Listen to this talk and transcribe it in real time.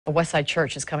A Westside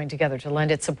church is coming together to lend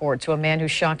its support to a man who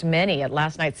shocked many at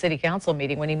last night's city council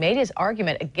meeting when he made his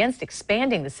argument against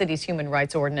expanding the city's human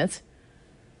rights ordinance.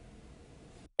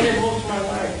 Most of my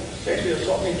life, sexually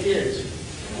assaulting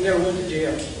kids, never went to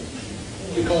jail.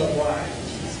 Because why?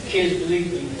 Kids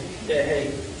believe me that, hey,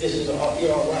 this is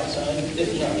you're all right, son. This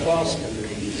is not a problem.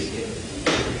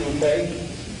 Okay?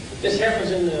 This happens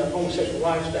in the homosexual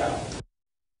lifestyle.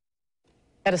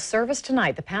 At a service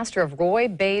tonight, the pastor of Roy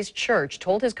Bay's church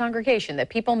told his congregation that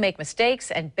people make mistakes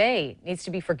and Bay needs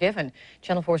to be forgiven.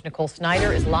 Channel 4's Nicole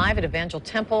Snyder is live at Evangel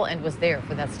Temple and was there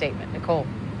for that statement. Nicole.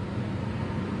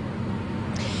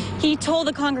 He told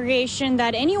the congregation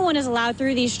that anyone is allowed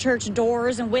through these church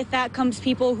doors, and with that comes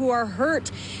people who are hurt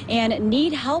and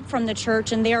need help from the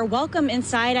church, and they are welcome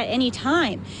inside at any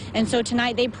time. And so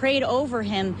tonight they prayed over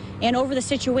him and over the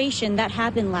situation that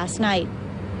happened last night.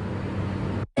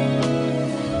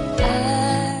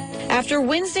 After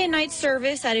Wednesday night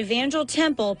service at Evangel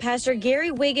Temple, Pastor Gary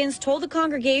Wiggins told the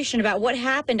congregation about what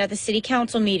happened at the city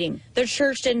council meeting. The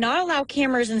church did not allow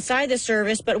cameras inside the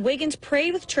service, but Wiggins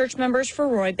prayed with church members for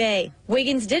Roy Bay.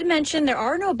 Wiggins did mention there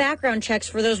are no background checks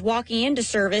for those walking into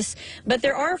service, but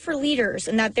there are for leaders,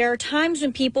 and that there are times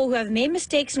when people who have made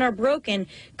mistakes and are broken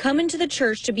come into the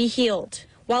church to be healed.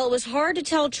 While it was hard to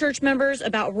tell church members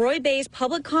about Roy Bay's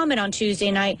public comment on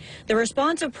Tuesday night, the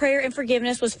response of prayer and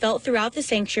forgiveness was felt throughout the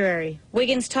sanctuary.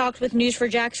 Wiggins talked with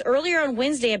News4Jax earlier on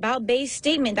Wednesday about Bay's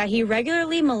statement that he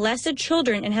regularly molested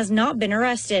children and has not been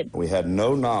arrested. We had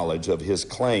no knowledge of his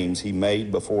claims he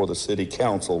made before the city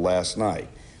council last night.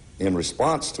 In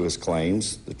response to his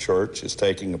claims, the church is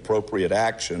taking appropriate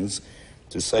actions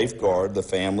to safeguard the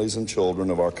families and children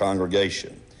of our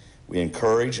congregation. We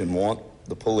encourage and want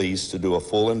the police to do a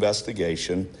full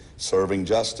investigation, serving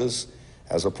justice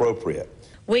as appropriate.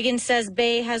 Wiggins says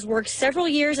Bay has worked several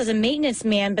years as a maintenance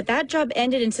man, but that job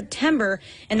ended in September,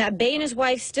 and that Bay and his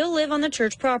wife still live on the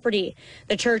church property.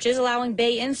 The church is allowing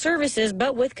Bay in services,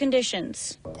 but with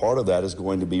conditions. Part of that is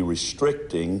going to be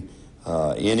restricting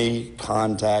any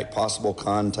possible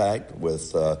contact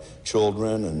with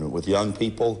children and with young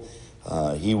people.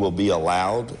 He will be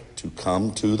allowed to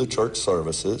come to the church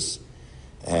services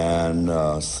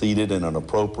and seated in an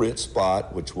appropriate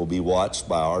spot, which will be watched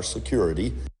by our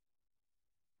security.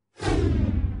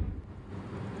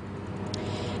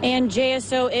 And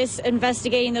JSO is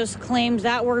investigating those claims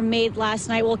that were made last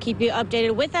night. We'll keep you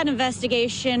updated with that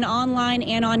investigation online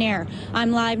and on air.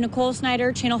 I'm live, Nicole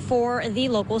Snyder, Channel 4, the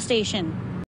local station.